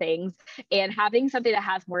sort of things, and having something that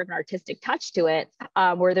has more of an artistic touch to it,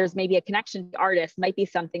 where there's maybe a connection to artists, might be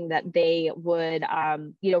something that they would,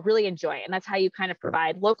 really enjoy. And that's how you kind of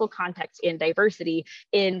provide local context and diversity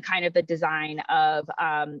in kind of the design of,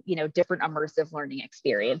 different immersive learning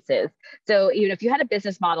experiences. So, if you had a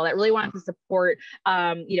business model that really wanted to support,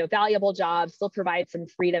 valuable jobs, still provide some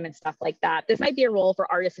freedom and stuff like that, this might be a role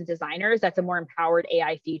for artists and designers that's a more empowered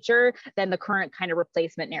AI feature than the current kind of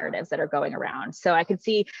replacement narratives that are going around. So I can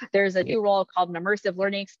see there's a new role called an immersive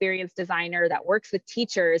learning experience designer that works with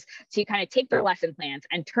teachers to kind of take their lesson plans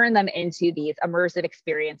and turn them into these immersive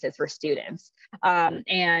experiences for students.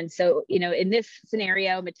 And so, in this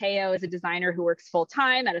scenario, Mateo is a designer who works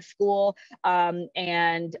full-time at a school,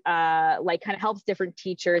 and kind of helps different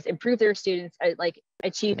teachers improve their students'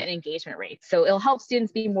 achievement and engagement rates. So it'll help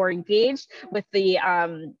students be more engaged with the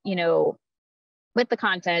with the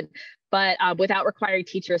content, but without requiring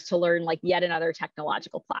teachers to learn like yet another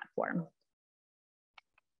technological platform.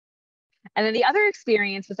 And then the other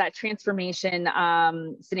experience was that transformation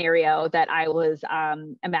scenario that I was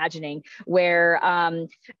imagining, where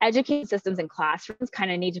education systems and classrooms kind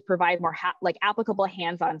of need to provide more applicable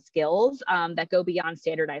hands-on skills that go beyond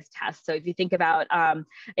standardized tests. So if you think about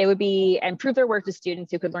it would be improve their work to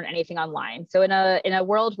students who could learn anything online. So in a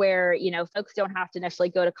world where folks don't have to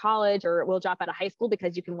necessarily go to college or will drop out of high school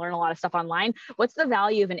because you can learn a lot of stuff online, what's the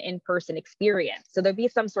value of an in-person experience? So there'd be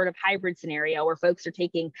some sort of hybrid scenario where folks are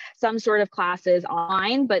taking some sort of classes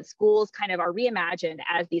online, but schools kind of are reimagined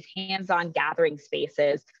as these hands-on gathering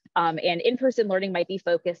spaces. And in-person learning might be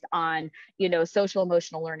focused on, social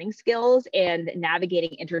emotional learning skills and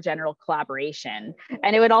navigating intergeneral collaboration.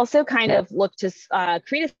 And it would also kind of look to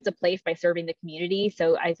create a place by serving the community.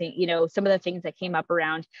 So I think, some of the things that came up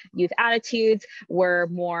around youth attitudes were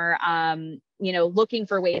more, looking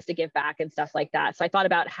for ways to give back and stuff like that. So I thought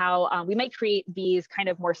about how we might create these kind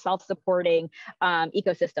of more self-supporting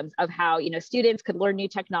ecosystems of how, students could learn new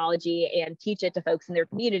technology and teach it to folks in their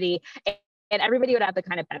community. And everybody would have the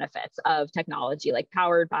kind of benefits of technology, like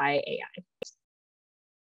powered by AI.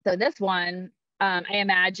 So this one, I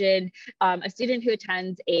imagine a student who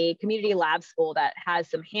attends a community lab school that has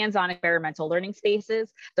some hands-on environmental learning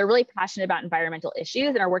spaces. They're really passionate about environmental issues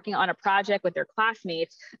and are working on a project with their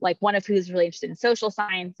classmates, like one of who's really interested in social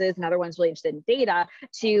sciences, another one's really interested in data,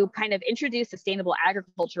 to kind of introduce sustainable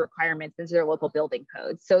agriculture requirements into their local building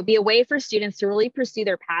codes. So it'd be a way for students to really pursue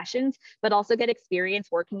their passions, but also get experience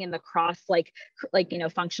working in the cross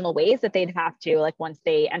functional ways that they'd have to once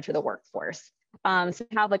they enter the workforce. So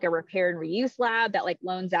have like a repair and reuse lab that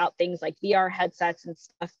loans out things like VR headsets and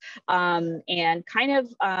stuff. And kind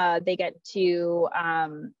of they get to,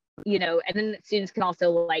 and then students can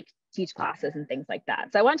also teach classes and things like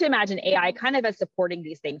that. So I want to imagine AI kind of as supporting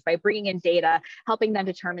these things by bringing in data, helping them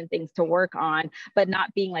determine things to work on, but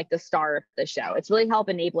not being the star of the show. It's really help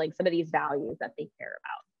enabling some of these values that they care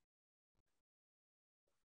about.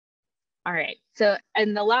 All right, so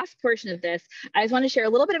in the last portion of this, I just want to share a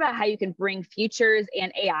little bit about how you can bring futures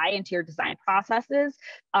and AI into your design processes.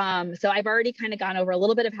 So I've already kind of gone over a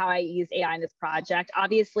little bit of how I use AI in this project.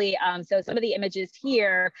 Obviously, so some of the images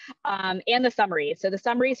here and the summaries. So the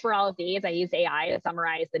summaries for all of these, I use AI to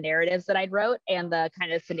summarize the narratives that I wrote and the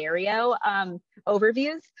kind of scenario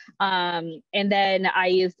overviews. And then I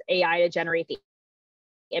used AI to generate the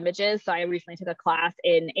images. So I recently took a class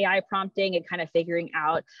in AI prompting and kind of figuring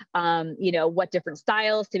out, what different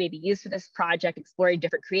styles to maybe use for this project, exploring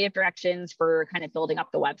different creative directions for kind of building up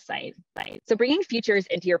the website. So bringing futures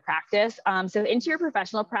into your practice. So into your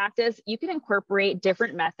professional practice, you can incorporate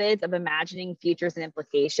different methods of imagining futures and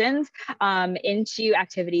implications into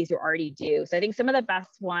activities you already do. So I think some of the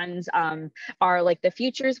best ones are like the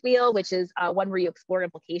futures wheel, which is one where you explore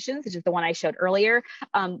implications, which is the one I showed earlier.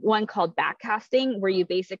 One called backcasting, where you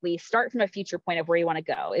basically start from a future point of where you want to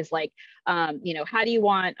go, is how do you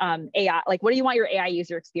want AI, what do you want your AI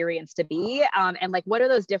user experience to be? And what are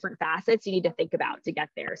those different facets you need to think about to get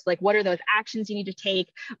there? So what are those actions you need to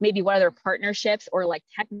take? Maybe what other partnerships or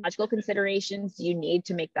technological considerations you need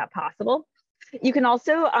to make that possible? You can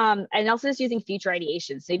also, and also just using future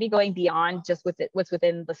ideation. So maybe going beyond just what's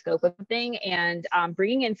within the scope of the thing and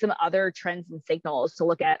bringing in some other trends and signals to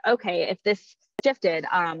look at, okay, if this shifted,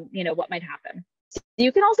 what might happen?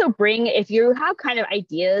 You can also bring, if you have kind of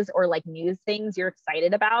ideas or news things you're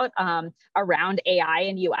excited about around AI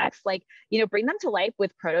and UX, bring them to life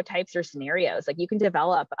with prototypes or scenarios. You can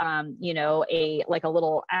develop, a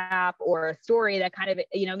little app or a story that kind of,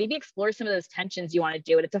 maybe explore some of those tensions you want to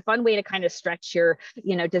do. And it's a fun way to kind of stretch your,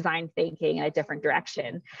 design thinking in a different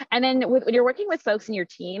direction. And then when you're working with folks in your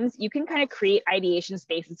teams, you can kind of create ideation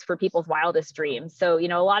spaces for people's wildest dreams. So, a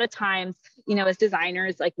lot of times, as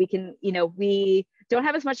designers, we can, we don't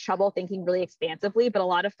have as much trouble thinking really expansively, but a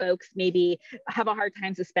lot of folks maybe have a hard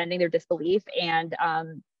time suspending their disbelief and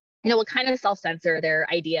will kind of self-censor their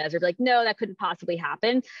ideas or be like, no, that couldn't possibly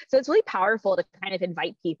happen. So it's really powerful to kind of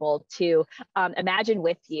invite people to imagine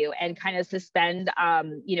with you and kind of suspend,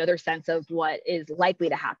 their sense of what is likely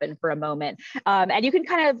to happen for a moment. And you can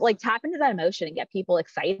kind of tap into that emotion and get people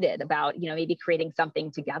excited about, maybe creating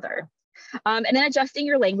something together. And then adjusting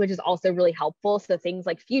your language is also really helpful. So things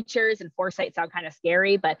like futures and foresight sound kind of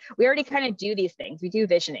scary, but we already kind of do these things. We do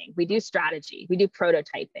visioning, we do strategy, we do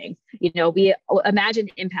prototyping, we imagine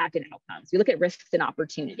impact and outcomes. We look at risks and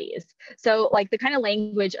opportunities. So the kind of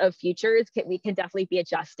language of futures we can definitely be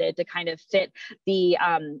adjusted to kind of fit the,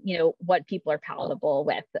 what people are palatable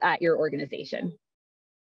with at your organization.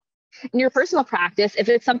 In your personal practice, if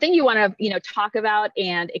it's something you want to, talk about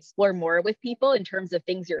and explore more with people in terms of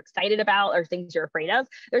things you're excited about or things you're afraid of,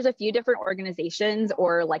 there's a few different organizations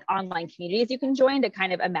or online communities you can join to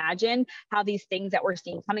kind of imagine how these things that we're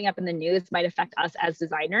seeing coming up in the news might affect us as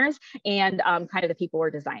designers and kind of the people we're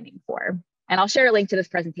designing for. And I'll share a link to this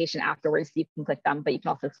presentation afterwards so you can click them, but you can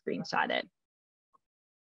also screenshot it.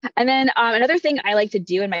 And then another thing I like to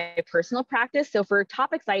do in my personal practice, so for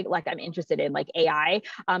topics I'm interested in, like AI,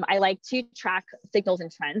 I like to track signals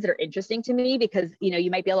and trends that are interesting to me because, you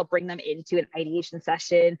might be able to bring them into an ideation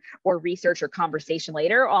session or research or conversation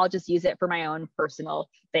later, or I'll just use it for my own personal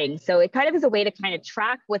thing. So it kind of is a way to kind of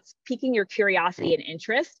track what's piquing your curiosity and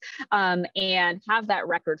interest and have that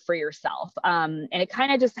record for yourself. And it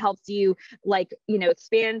kind of just helps you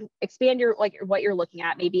expand your, what you're looking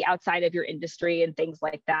at maybe outside of your industry and things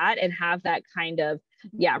like that. And have that kind of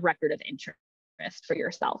record of interest for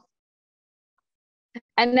yourself.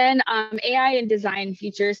 And then AI and design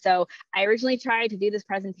futures. So I originally tried to do this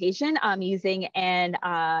presentation using an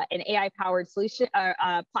AI-powered solution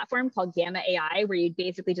platform called Gamma AI, where you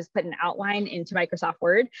basically just put an outline into Microsoft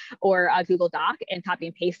Word or a Google Doc and copy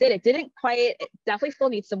and paste it. It didn't quite, it definitely still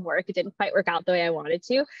needs some work. It didn't quite work out the way I wanted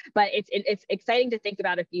to, but it's exciting to think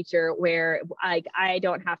about a future where I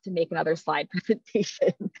don't have to make another slide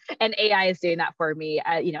presentation, and AI is doing that for me.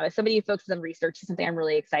 As somebody who focuses on research, is something I'm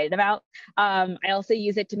really excited about. I also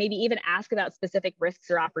use it to maybe even ask about specific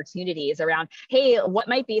risks or opportunities around, hey, what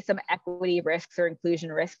might be some equity risks or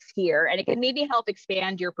inclusion risks here? And it can maybe help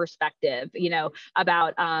expand your perspective,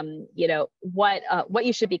 about, what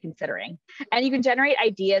you should be considering. And you can generate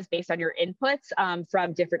ideas based on your inputs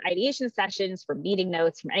from different ideation sessions, from meeting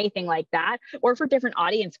notes, from anything like that, or for different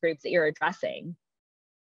audience groups that you're addressing.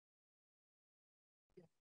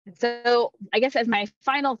 So I guess as my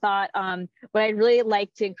final thought, what I'd really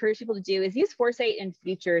like to encourage people to do is use foresight and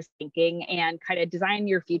futures thinking and kind of design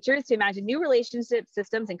your futures to imagine new relationship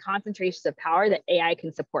systems and concentrations of power that AI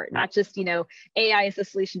can support. Not just, AI is the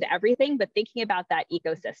solution to everything, but thinking about that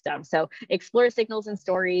ecosystem. So explore signals and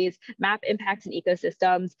stories, map impacts and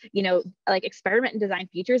ecosystems, like experiment and design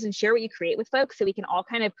futures and share what you create with folks so we can all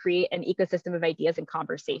kind of create an ecosystem of ideas and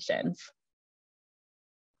conversations.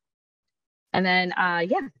 And then, I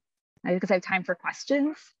guess I have time for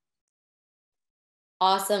questions.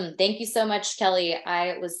 Awesome. Thank you so much, Kelly.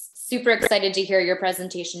 I was super excited to hear your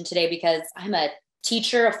presentation today because I'm a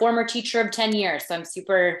former teacher of 10 years. So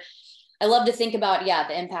I love to think about,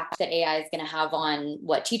 the impact that AI is going to have on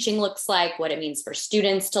what teaching looks like, what it means for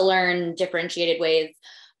students to learn differentiated ways.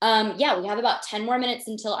 We have about 10 more minutes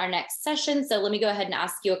until our next session. So let me go ahead and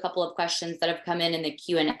ask you a couple of questions that have come in the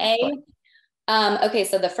Q&A. Okay,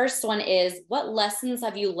 so the first one is, what lessons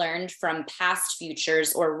have you learned from past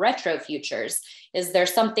futures or retro futures? Is there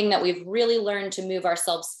something that we've really learned to move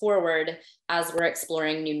ourselves forward as we're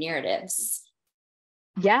exploring new narratives?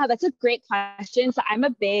 Yeah, that's a great question. So I'm a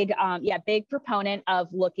big proponent of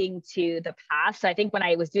looking to the past. So I think when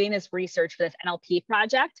I was doing this research for this NLP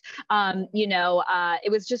project,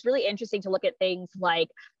 it was just really interesting to look at things like,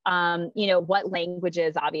 what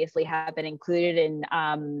languages obviously have been included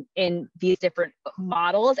in these different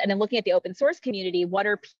models, and then looking at the open source community, what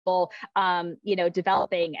are people,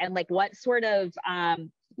 developing, and like what sort of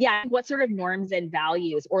norms and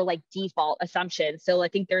values or like default assumptions. So I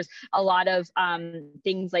think there's a lot of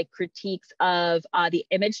things like critiques of the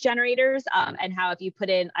image generators and how if you put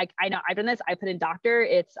in, I know I've done this, I put in doctor,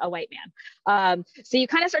 it's a white man. So you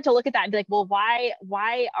kind of start to look at that and be like, well, why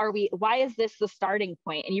is this the starting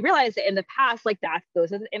point? And you realize that in the past, like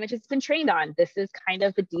those are the images it's been trained on. This is kind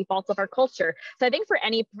of the defaults of our culture. So I think for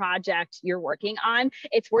any project you're working on,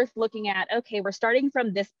 it's worth looking at, okay, we're starting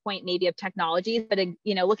from this point maybe of technologies, but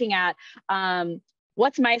looking at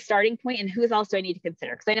what's my starting point and who else do I need to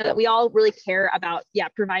consider? Because I know that we all really care about,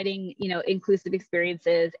 providing, inclusive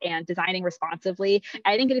experiences and designing responsively.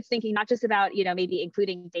 I think it's thinking not just about, maybe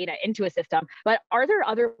including data into a system, but are there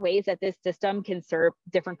other ways that this system can serve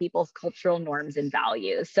different people's cultural norms and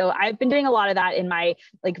values? So I've been doing a lot of that in my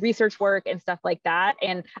research work and stuff like that.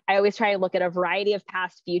 And I always try to look at a variety of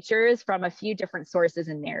past futures from a few different sources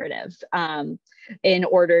and narratives in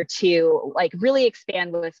order to really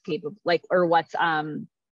expand what's capable,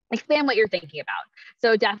 expand what you're thinking about.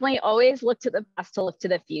 So definitely always look to the past to look to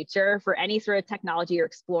the future for any sort of technology you're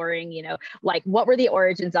exploring, what were the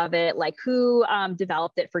origins of it, who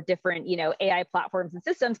developed it for different, AI platforms and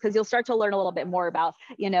systems, because you'll start to learn a little bit more about,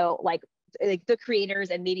 the creators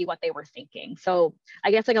and maybe what they were thinking. So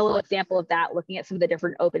I guess a little example of that, looking at some of the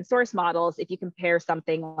different open source models, if you compare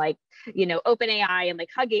something like, OpenAI and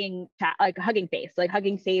Hugging Face.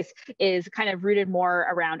 Hugging Face is kind of rooted more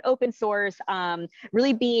around open source,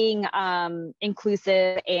 really being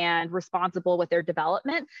inclusive and responsible with their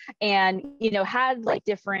development, and had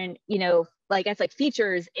different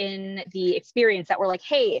features in the experience that were like,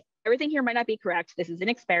 hey, everything here might not be correct. This is an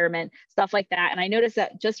experiment, stuff like that. And I noticed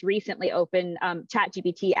that just recently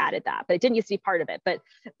ChatGPT added that, but it didn't used to be part of it. But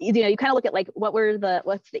you kind of look at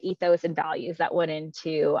what's the ethos and values that went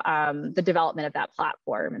into the development of that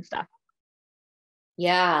platform and stuff.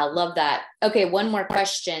 Yeah, love that. Okay, one more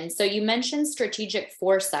question. So you mentioned strategic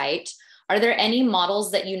foresight. Are there any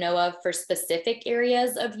models that you know of for specific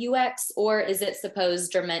areas of UX, or is it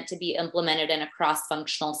supposed or meant to be implemented in a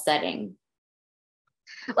cross-functional setting?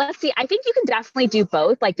 Let's see. I think you can definitely do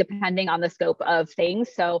both, like depending on the scope of things.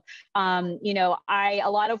 So, you know, a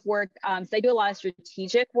lot of work. So I do a lot of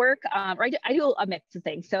strategic work, or I do a mix of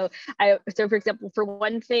things. So for example, for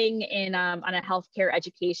one thing on a healthcare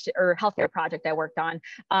education or healthcare project I worked on,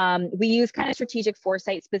 we use kind of strategic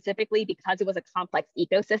foresight specifically because it was a complex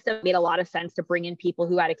ecosystem. It made a lot of sense to bring in people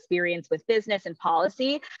who had experience with business and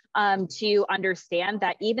policy to understand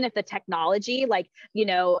that even if the technology, like, you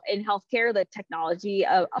know, in healthcare, the technology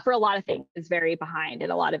for a lot of things is very behind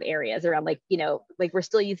in a lot of areas around, like, you know, like we're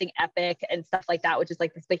still using Epic and stuff like that, which is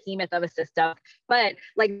like this behemoth of a system. But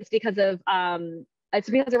like it's because of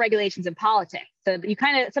regulations and politics. So you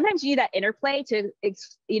kind of, sometimes you need that interplay to,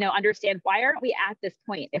 you know, understand why aren't we at this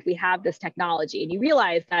point if we have this technology, and you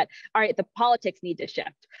realize that, all right, the politics need to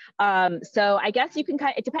shift. So I guess you can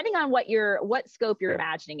kind of, depending on what scope you're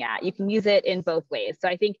imagining at, you can use it in both ways. So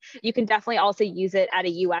I think you can definitely also use it at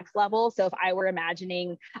a UX level. So if I were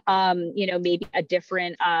imagining, you know, maybe a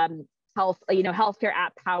different, healthcare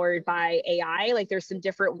app powered by AI, like there's some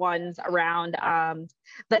different ones around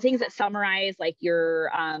the things that summarize like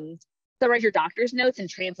summarize your doctor's notes and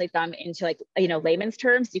translate them into, like, you know, layman's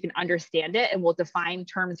terms so you can understand it, and will define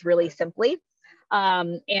terms really simply.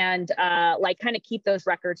 Like kind of keep those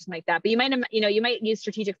records like that. But you might use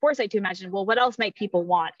strategic foresight to imagine, well, what else might people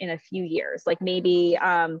want in a few years? Like maybe,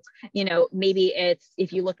 maybe it's,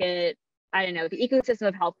 if you look at, I don't know, the ecosystem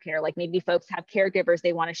of healthcare, like maybe folks have caregivers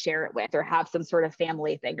they want to share it with, or have some sort of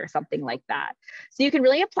family thing or something like that. So you can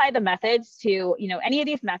really apply the methods to, you know, any of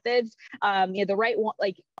these methods, the right one,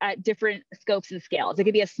 like at different scopes and scales. It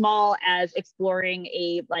could be as small as exploring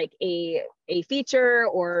a feature,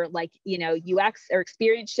 or like, you know, UX or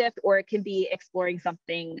experience shift, or it can be exploring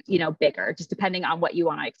something, you know, bigger, just depending on what you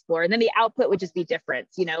want to explore. And then the output would just be different,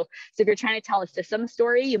 you know. So if you're trying to tell a system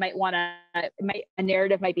story, you might want to, a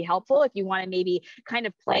narrative might be helpful. If you want to maybe kind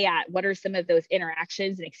of play at what are some of those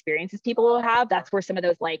interactions and experiences people will have, that's where some of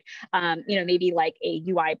those, like, maybe like a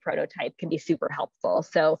UI prototype can be super helpful.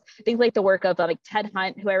 So things like the work of like Ted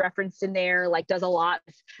Hunt, who I referenced in there, like does a lot,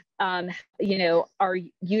 our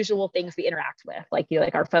usual things we interact with, like, you know,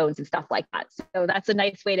 like our phones and stuff like that. So that's a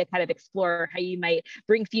nice way to kind of explore how you might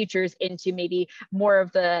bring features into maybe more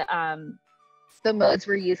of the modes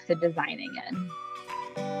we're used to designing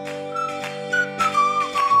in.